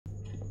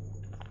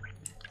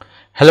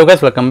Hello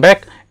guys, welcome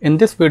back. In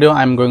this video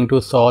I am going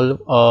to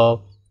solve a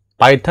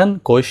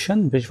Python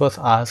question which was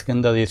asked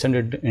in the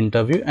recent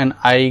interview, and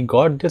I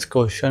got this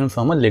question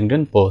from a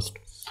LinkedIn post.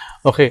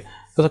 Okay,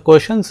 so the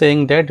question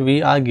saying that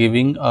we are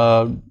giving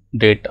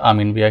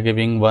we are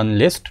giving one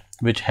list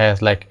which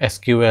has like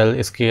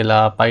SQL,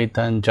 Scala,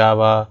 Python,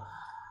 Java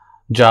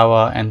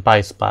and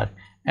PySpark,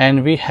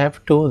 and we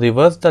have to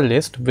reverse the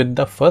list with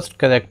the first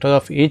character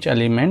of each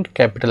element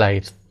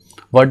capitalized.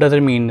 What does it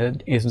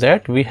mean is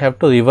that we have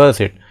to reverse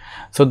it.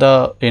 So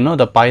the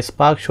the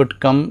PySpark should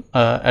come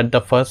at the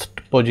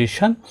first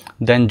position,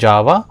 then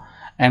Java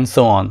and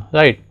so on,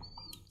 right?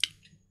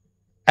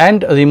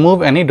 And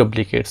remove any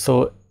duplicates.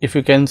 So if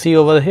you can see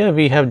over here,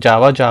 we have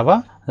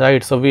Java,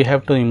 right? So we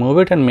have to remove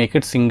it and make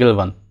it single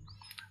one,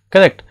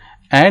 correct?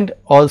 And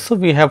also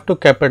we have to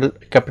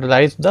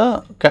capitalize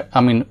the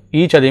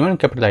each element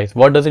capitalize.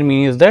 What does it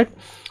mean is that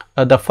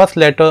the first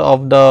letter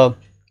of the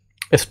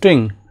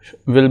string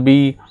will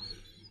be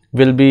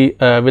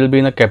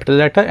in a capital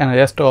letter, and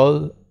rest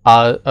all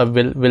are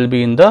will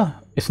be in the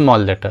small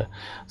letter.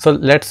 So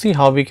let's see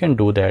how we can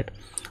do that.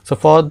 So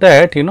for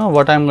that,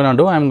 what I'm gonna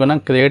do, I'm gonna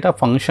create a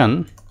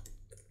function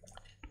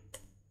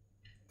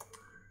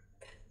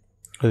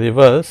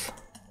reverse.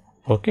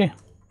 Okay,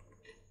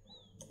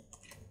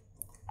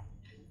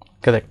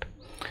 correct.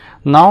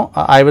 Now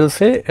I will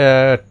say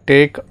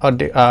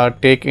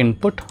take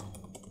input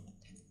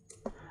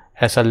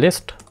as a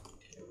list.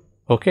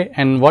 Okay,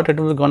 and what it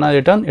will gonna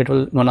return? It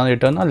will gonna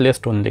return a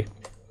list only,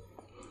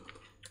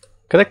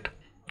 correct?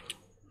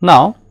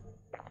 Now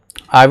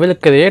I will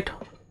create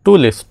two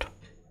lists,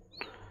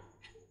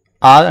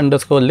 r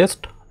underscore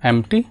list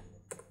empty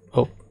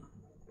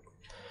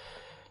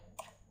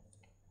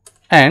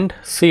and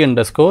c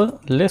underscore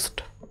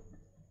list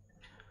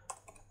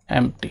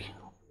empty,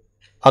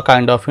 a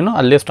kind of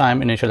a list I am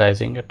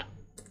initializing it.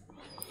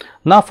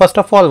 Now first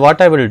of all, what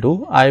I will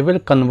do, I will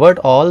convert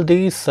all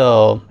these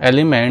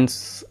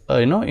elements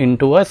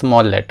into a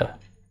small letter.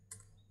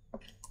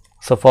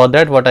 So for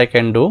that, what I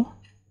can do,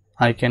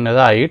 I can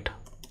write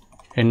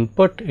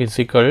input is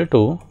equal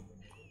to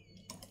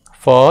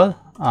for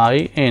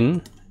I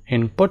in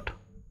input,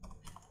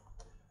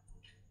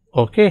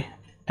 okay,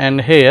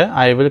 and here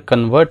I will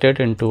convert it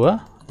into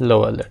a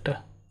lower letter,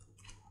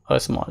 a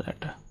small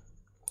letter.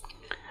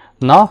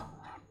 Now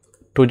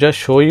to just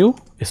show you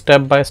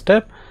step by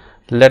step,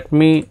 let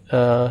me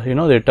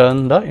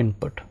return the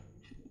input,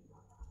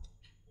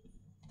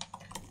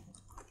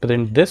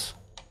 print this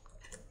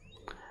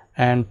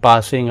and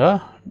passing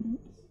a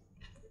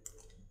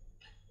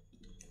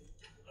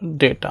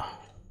data,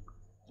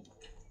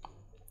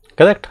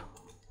 correct?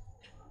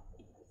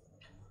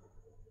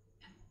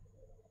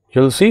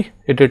 You'll see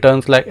it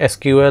returns like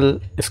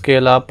SQL,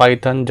 Scala,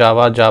 Python,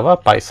 Java,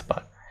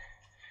 PySpark.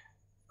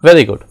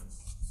 Very good,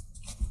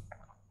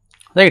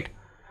 right?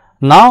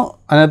 Now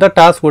another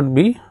task would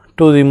be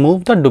to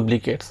remove the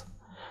duplicates.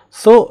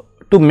 So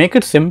to make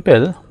it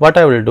simple, what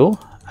I will do,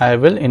 I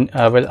will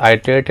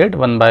iterate it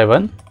one by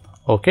one,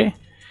 okay,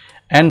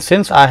 and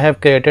since I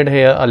have created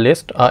here a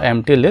list, a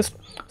empty list,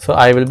 so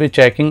I will be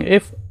checking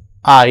if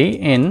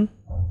I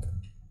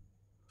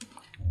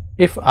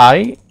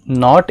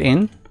not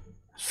in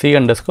c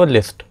underscore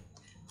list,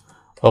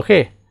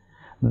 okay,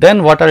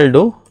 then what I will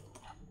do,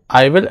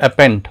 I will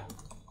append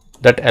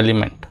that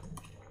element,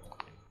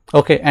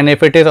 okay, and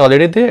if it is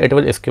already there, it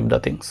will skip the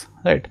things,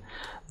 right?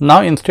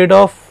 Now instead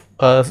of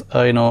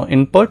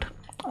input,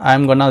 I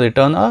am gonna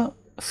return a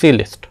C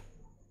list.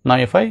 Now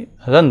if I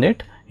run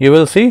it, you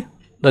will see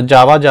the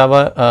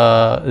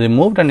Java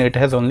removed and it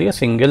has only a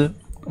single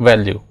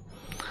value,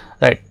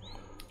 right?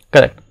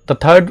 Correct. The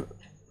third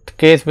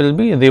case will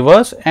be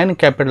reverse and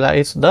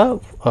capitalize the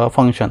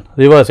function,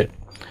 reverse it.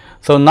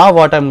 So now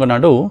what I'm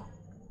gonna do,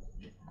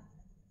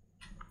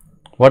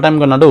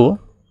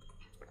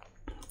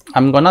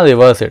 I'm gonna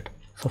reverse it.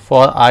 So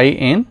for I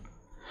in,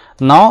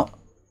 now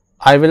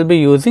I will be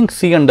using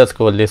c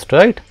underscore list,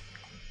 right?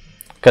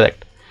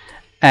 Correct.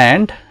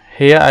 And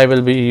here I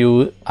will be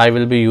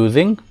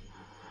using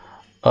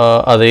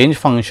a range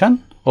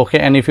function, okay,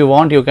 and if you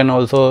want, you can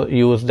also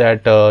use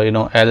that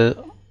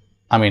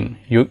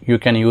you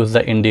can use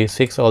the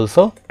index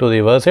also to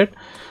reverse it,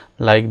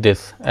 like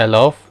this, L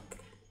of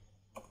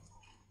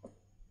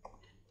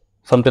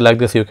something like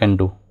this you can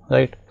do,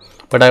 right?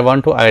 But I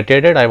want to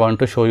iterate it, I want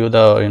to show you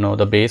the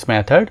the base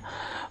method.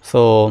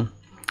 So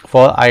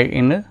for I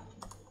in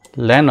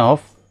len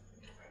of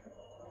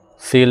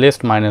c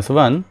list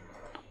 -1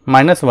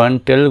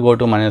 till go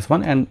to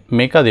 -1 and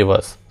make a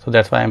reverse. So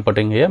that's why I am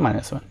putting here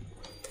 -1,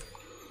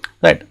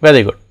 right?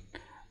 Very good.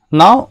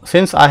 Now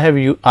since I have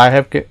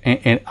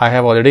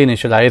already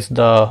initialized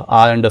the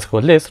r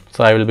underscore list,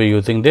 so I will be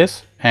using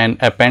this and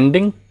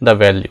appending the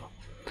value.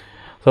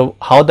 So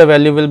how the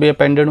value will be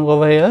appended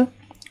over here,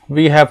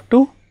 we have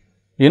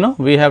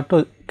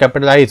to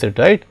capitalize it,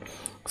 right?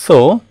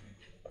 So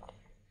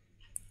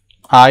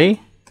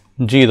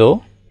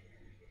I0,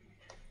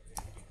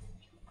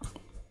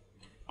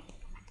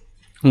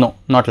 no,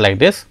 not like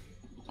this,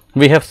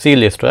 we have C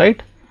list,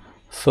 right?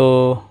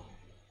 So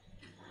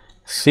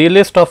C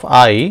list of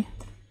I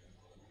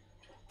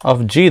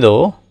of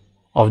 0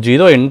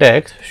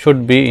 index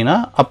should be in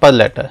a upper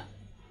letter.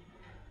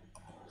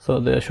 So,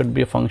 there should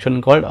be a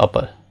function called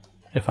upper,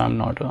 if I am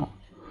not wrong.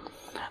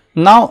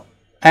 Now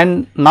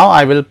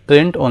I will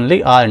print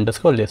only r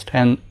underscore list,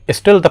 and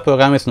still the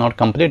program is not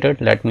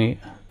completed. Let me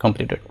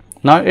complete it.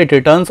 Now it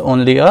returns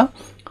only a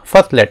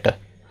first letter.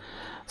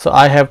 So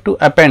I have to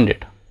append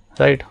it,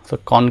 right? So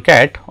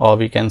concat, or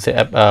we can say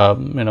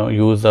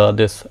use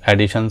this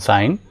addition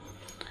sign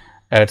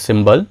at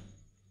symbol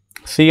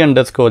C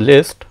underscore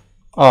list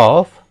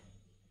of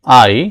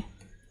I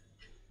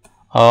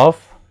of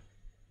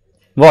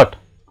what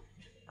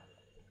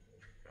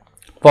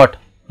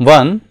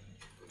 1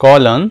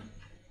 colon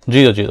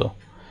 0 0,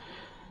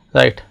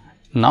 right?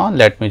 Now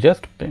let me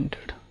just print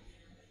it.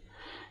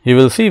 You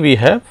will see we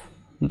have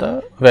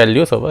the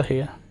values over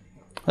here,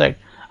 right?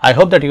 I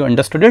hope that you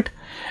understood it,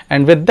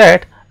 and with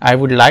that I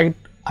would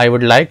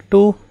like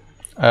to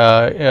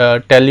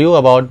tell you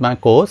about my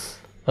course.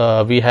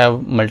 We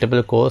have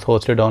multiple courses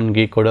hosted on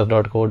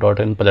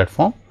geekcoders.co.in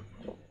platform.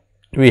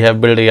 We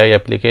have build AI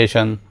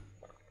application,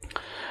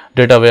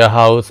 data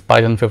warehouse,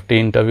 Python 50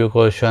 interview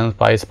questions,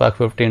 PySpark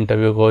 50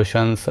 interview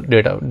questions,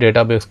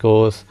 Databricks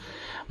course,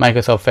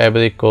 Microsoft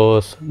Fabric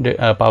course,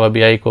 Power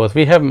BI course.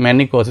 We have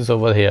many courses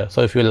over here.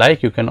 So if you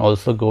like, you can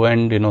also go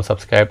and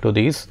subscribe to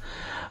these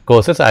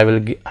courses. I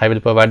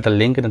will provide the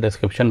link in the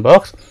description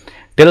box.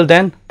 Till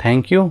then,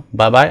 thank you.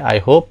 Bye bye. I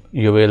hope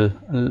you will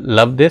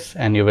love this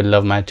and you will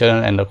love my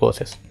channel and the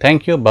courses.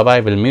 Thank you. Bye bye.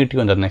 We'll meet you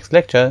in the next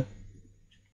lecture.